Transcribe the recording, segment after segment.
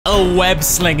while web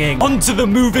slinging onto the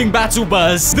moving battle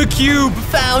bus. The cube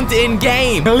found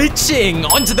in-game, glitching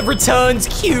onto the returned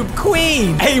Cube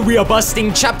Queen. Hey, we are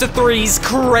busting Chapter 3's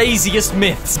craziest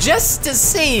myths just to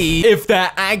see if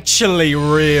they're actually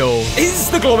real. Is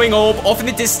the glowing orb off in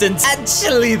the distance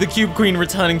actually the Cube Queen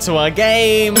returning to our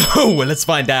game? Oh, well, let's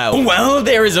find out. Well,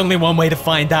 there is only one way to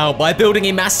find out, by building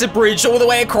a massive bridge all the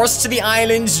way across to the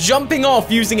islands, jumping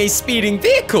off using a speeding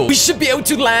vehicle. We should be able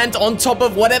to land on top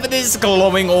of whatever this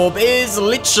glowing orb is,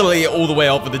 literally all the way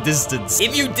off in the distance.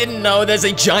 If you didn't know, there's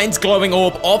a giant glowing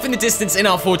orb off in the distance in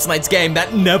our Fortnite game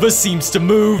that never seems to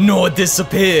move nor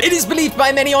disappear. It is believed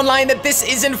by many online that this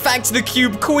is in fact the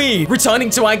Cube Queen returning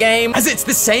to our game, as it's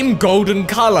the same golden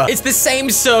color, it's the same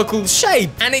circle shape,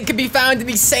 and it can be found in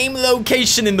the same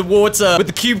location in the water, but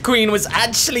the Cube Queen was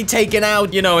actually taken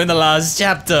out, you know, in the last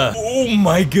chapter. Oh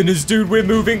my goodness, dude, we're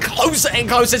moving closer and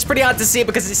closer. It's pretty hard to see it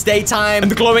because it's daytime,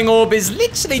 and the glowing orb is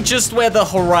literally just where the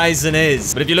horizon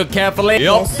is. But if you look carefully,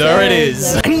 yup, there it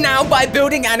is. And now, by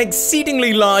building an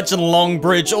exceedingly large and long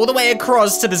bridge all the way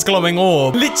across to this glowing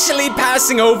orb, literally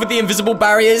passing over the invisible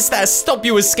barriers that stop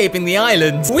you escaping the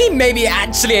island, we may be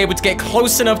actually able to get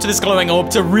close enough to this glowing orb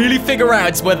to really figure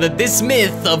out whether this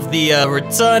myth of the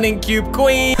returning Cube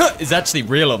Queen is actually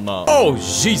real or not. Oh,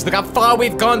 jeez, look how far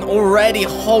we've gone already.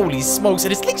 Holy smokes,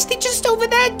 and it's literally just over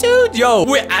there, dude. Yo,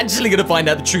 we're actually gonna find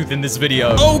out the truth in this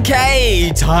video.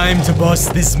 Okay, time to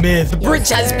bust this myth. The bridge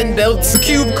has been built. The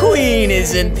Cube Queen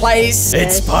is in place.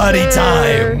 It's party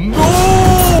time.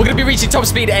 Oh! We're gonna be reaching top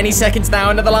speed any seconds now,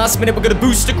 and at the last minute, we're gonna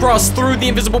boost across through the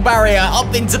invisible barrier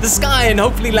up into the sky and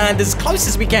hopefully land as close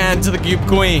as we can to the Cube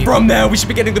Queen. From there, we should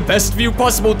be getting the best view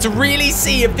possible to really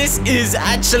see if this is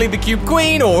actually the Cube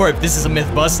Queen or if this is a myth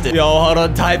busted. Yo, hold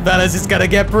on tight, fellas. It's gonna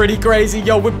get pretty crazy.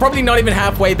 Yo, we're probably not even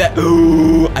halfway there.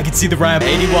 Ooh, I can see the ramp.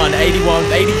 81, 81,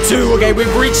 82. Okay,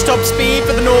 we've reached top speed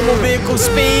for the normal vehicle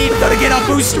speed. Gotta get our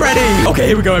boost ready. Okay,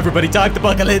 here we go, everybody. Time to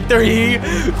buckle in. 3,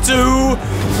 2,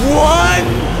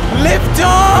 1. Lift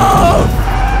off!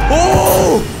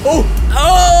 Oh! Oh!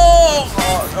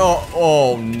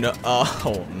 Oh no.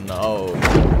 Oh no.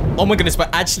 Oh my goodness, we're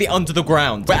actually under the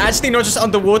ground. We're actually not just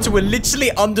underwater, we're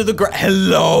literally under the ground.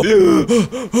 Hello.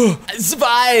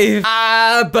 Survive.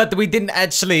 But we didn't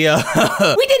actually,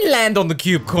 we didn't land on the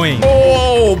Cube Queen.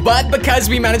 Oh, but because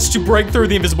we managed to break through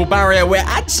the invisible barrier, we're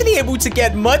actually able to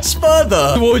get much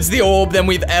further towards the orb than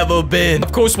we've ever been.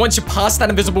 Of course, once you pass that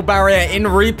invisible barrier in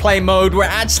replay mode, we're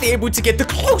actually able to get the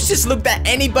closest look that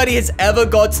anybody has ever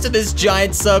got to this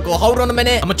giant circle. Hold on a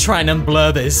minute. I'm gonna try and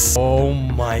unblur this. Oh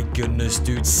my goodness,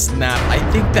 dude. Snap. I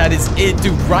think that is it,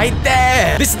 dude. Right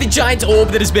there. This is the giant orb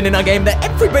that has been in our game that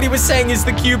everybody was saying is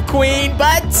the Cube Queen,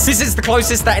 but this is the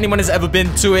closest that anyone has ever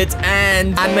been to it,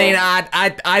 and I mean,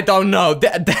 I don't know.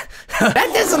 That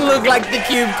doesn't look like the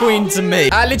Cube Queen to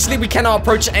me. Literally, we cannot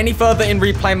approach any further in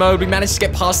replay mode. We managed to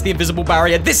get past the invisible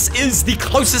barrier. This is the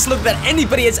closest look that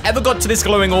anybody has ever got to this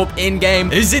glowing orb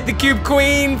in-game. Is it the Cube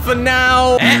Queen for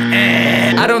now?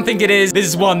 I don't think it is. This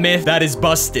is one myth that is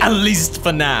busted, at least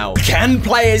for now. Can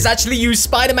players actually use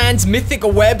Spider-Man's mythic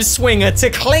web swinger to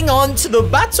cling on to the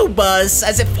battle bus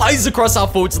as it flies across our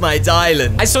Fortnite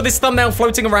island? I saw this thumbnail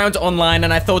floating around online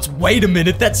and I thought, wait a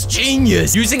minute, that's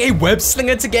genius. Using a web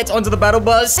slinger to get onto the battle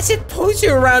bus as it pulls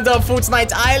you around our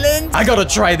Fortnite island? I gotta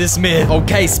try this myth.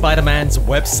 Okay, Spider-Man's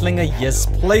web slinger, yes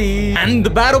please. And the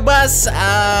battle bus,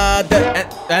 and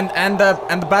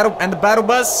the battle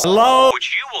bus. Hello?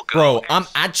 Bro, I'm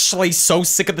actually so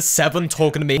sick of the 7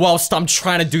 talking to me whilst I'm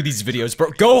trying to do these videos,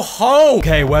 bro. Go home.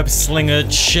 Okay, web slinger,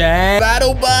 check.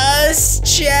 Battle bus,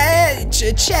 check.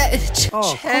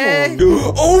 Oh, come on.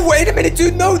 Oh, wait a minute,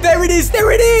 dude. No, there it is.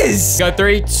 There it is. Go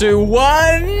 3, 2,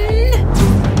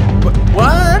 1.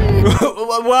 What?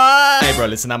 Hey, bro,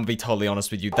 listen, I'm gonna be totally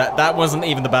honest with you. That wasn't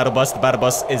even the battle bus. The battle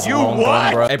bus is long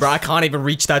gone, bro. Hey, bro, I can't even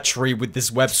reach that tree with this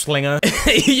web slinger.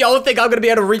 Y'all think I'm gonna be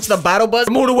able to reach the battle bus?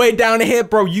 I'm all the way down here,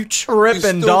 bro. You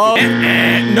tripping, dog.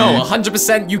 No,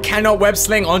 100% you cannot web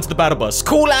sling onto the battle bus.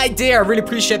 Cool idea. I really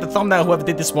appreciate the thumbnail, whoever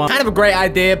did this one. Kind of a great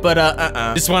idea, but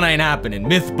this one ain't happening.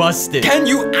 Myth busted. Can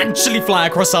you actually fly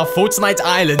across our Fortnite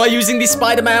island by using the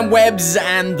Spider-Man webs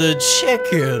and the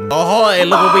chicken? Ahoy,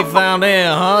 look what we found here,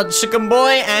 huh? Chicken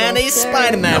boy and a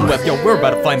Spider-Man web. Yo, we're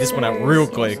about to find this one out real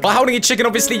quick. By holding a chicken,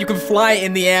 obviously, you can fly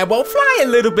in the air. Well, fly a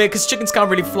little bit, because chickens can't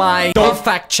really fly. Don't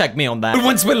fact check me on that. But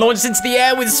once we're launched into the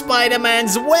air with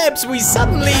Spider-Man's webs, we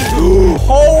suddenly...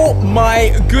 Oh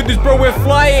my goodness, bro, we're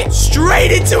flying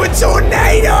straight into a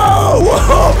tornado!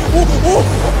 Whoa!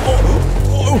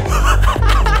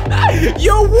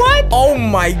 Yo, what? Oh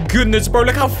my goodness, bro.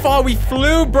 Look how far we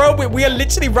flew, bro. We are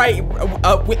literally right.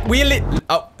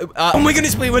 Oh my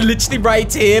goodness, we were literally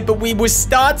right here, but we were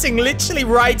starting literally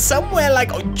right somewhere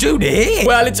like, oh, dude, here.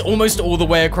 Well, it's almost all the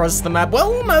way across the map.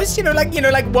 Well, almost, you know, like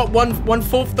what, one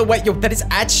fourth the way. Yo, that is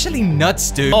actually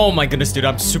nuts, dude. Oh my goodness, dude.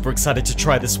 I'm super excited to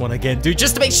try this one again, dude.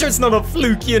 Just to make sure it's not a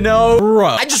fluke, you know? Bro,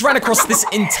 I just ran across this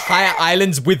entire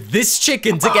island with this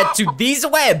chicken to get to these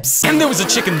webs. And there was a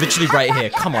chicken literally right here.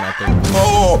 Come on, I think.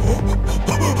 Oh!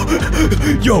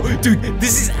 Yo, dude,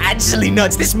 this is actually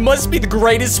nuts. This must be the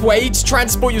greatest way to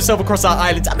transport yourself across our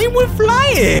island. I mean, we're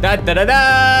flying.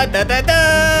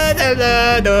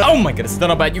 Oh my goodness, I don't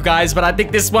know about you guys, but I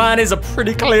think this one is a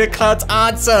pretty clear-cut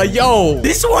answer. Yo,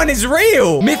 this one is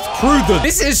real. Myth proven.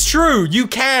 This is true. You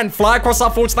can fly across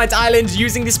our Fortnite island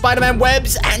using the Spider-Man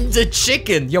webs and a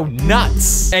chicken. Yo,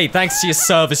 nuts. Hey, thanks to your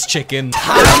service, chicken.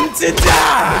 Time to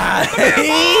die.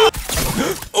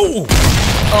 Oh.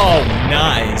 Oh,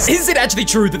 nice. Is it actually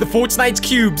true that the Fortnite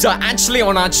cubes are actually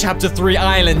on our Chapter 3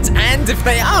 island? And if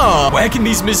they are, where can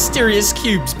these mysterious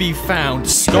cubes be found?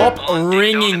 Stop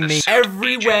ringing me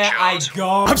everywhere I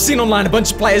go. I've seen online a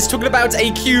bunch of players talking about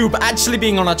a cube actually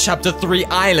being on our Chapter 3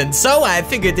 island. So I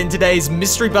figured in today's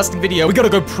mystery busting video, we gotta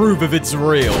go prove if it's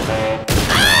real.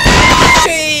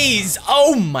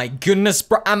 Oh my goodness,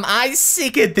 bro. Am I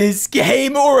sick at this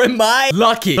game or am I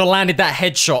lucky to landed that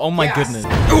headshot? Oh my goodness.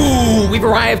 Ooh, we've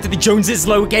arrived at the Joneses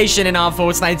location in our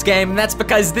Fortnite game, and that's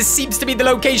because this seems to be the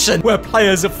location where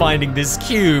players are finding this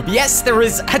cube. Yes, there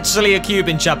is actually a cube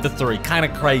in Chapter 3. Kind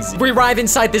of crazy. We arrive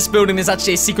inside this building. There's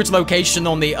actually a secret location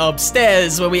on the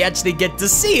upstairs where we actually get to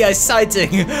see a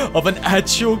sighting of an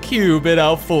actual cube in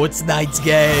our Fortnite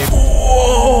game.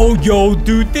 Oh, yo,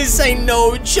 dude, this ain't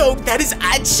no joke. That is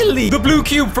actually the blue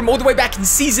cube from all the way back in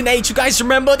Season 8. You guys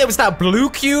remember? There was that blue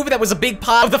cube that was a big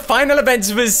part of the final events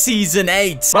of Season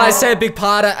 8. When I say a big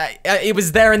part, it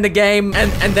was there in the game,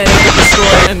 and then it was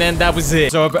destroyed, and then that was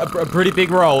it. So a pretty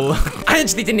big role. I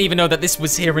actually didn't even know that this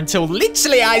was here until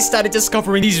literally I started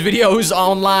discovering these videos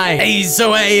online. Hey,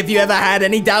 so hey, if you ever had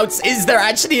any doubts, is there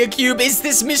actually a cube? Is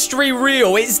this mystery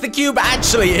real? Is the cube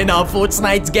actually in our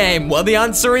Fortnite game? Well, the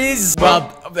answer is, well,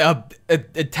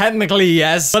 technically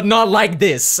yes, but not like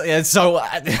this. So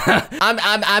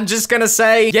I'm just gonna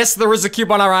say yes, there is a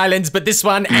cube on our islands, but this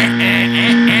one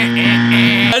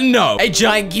no, a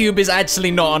giant cube is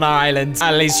actually not on our island,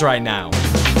 at least right now.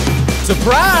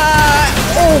 Surprise!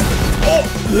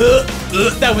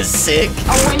 That was sick.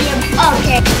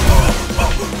 Okay.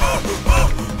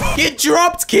 Get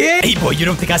dropped, kid. Hey, boy, you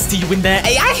don't think I see you in there?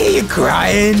 Hey, I hear you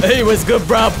crying. Hey, what's good,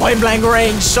 bro? Point blank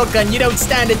range, shotgun. You don't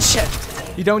stand a chance.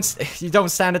 You don't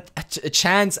stand a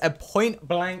chance at point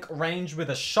blank range with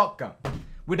a shotgun.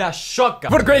 With a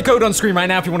shotgun. Put a great code on screen right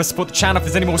now if you want to support the channel. If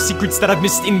there's any more secrets that I've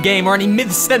missed in game or any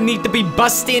myths that need to be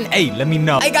busted, hey, let me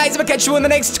know. Hey guys, I'll catch you in the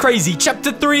next crazy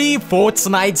Chapter 3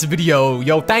 Fortnite video.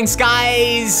 Yo, thanks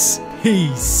guys.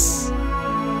 Peace.